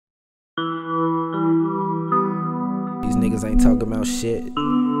niggas ain't talking about shit.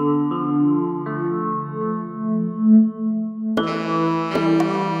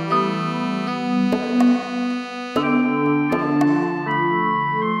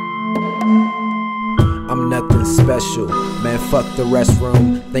 I'm nothing special, man, fuck the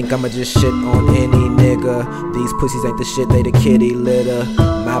restroom. Think I'ma just shit on any nigga. These pussies ain't the shit, they the kitty litter.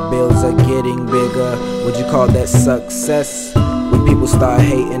 My bills are getting bigger. Would you call that success? When people start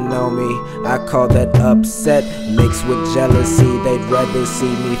hating on me, I call that upset. Mixed with jealousy, they'd rather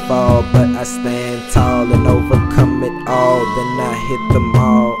see me fall. But I stand tall and overcome it all. Then I hit them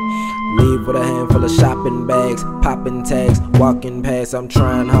all. Leave with a handful of shopping bags, popping tags, walking past. I'm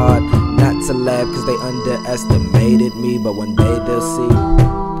trying hard not to laugh, cause they underestimated me. But one day they'll see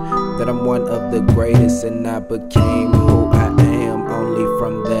that I'm one of the greatest, and I became who I am only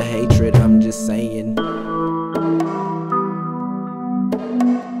from the hatred. I'm just saying.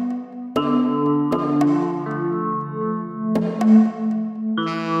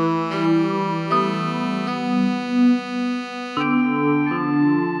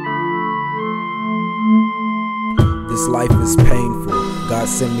 This life is painful, God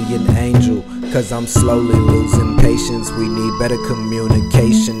send me an angel, cause I'm slowly losing patience. We need better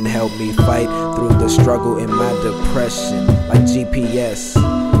communication, help me fight through the struggle in my depression. Like GPS,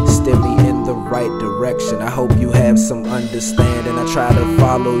 steer me in the right direction. I hope you have some understanding. I try to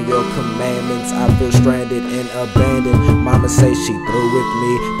follow your commandments. I feel stranded and abandoned. Mama say she through with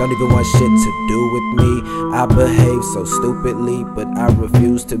me, don't even want shit to do with me. I behave so stupidly, but I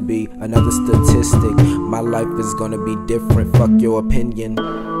refuse to be another statistic. My life is gonna be different, fuck your opinion.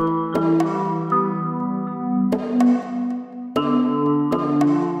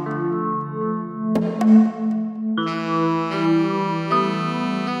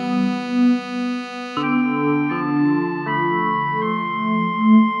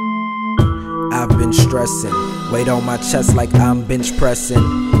 I've been stressing, weight on my chest like I'm bench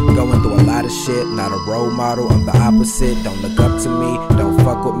pressing. Going through a lot of shit, not a role model, I'm the opposite. Don't look up to me, don't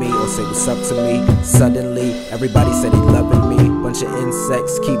fuck with me or say what's up to me. Suddenly, everybody said they loving me. Bunch of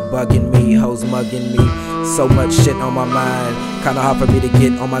insects keep bugging me, hoes mugging me. So much shit on my mind, kinda hard for me to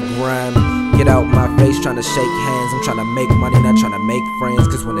get on my grind. Get out my face, tryna shake hands. I'm tryna make money, not tryna make friends.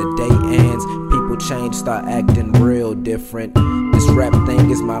 Cause when the day ends, people change, start acting real different. This rap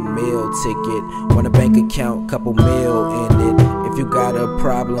thing is my meal ticket. Want a bank account, couple mil in it. If you got a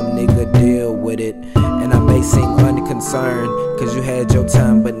problem, nigga, deal with it. And I may seem unconcerned, cause you had your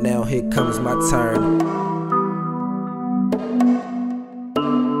time, but now here comes my turn.